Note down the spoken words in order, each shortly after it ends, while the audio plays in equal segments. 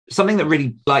Something that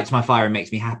really lights my fire and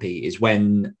makes me happy is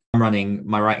when I'm running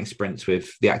my writing sprints with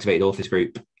the Activated Authors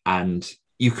group, and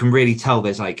you can really tell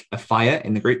there's like a fire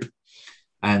in the group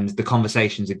and the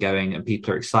conversations are going and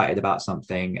people are excited about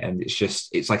something, and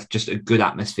it's like just a good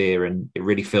atmosphere, and it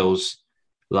really feels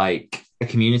like a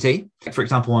community. For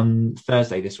example, on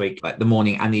Thursday this week, like the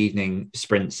morning and the evening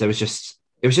sprints, it was just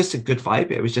a good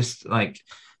vibe. It was just like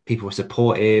people were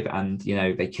supportive, and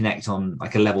they connect on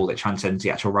like a level that transcends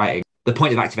the actual writing. The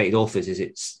point of Activated Authors is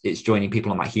it's joining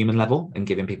people on that human level and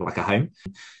giving people like a home.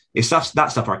 It's that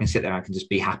stuff where I can sit there and I can just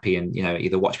be happy and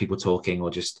either watch people talking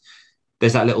or just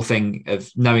there's that little thing of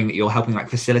knowing that you're helping like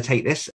facilitate this.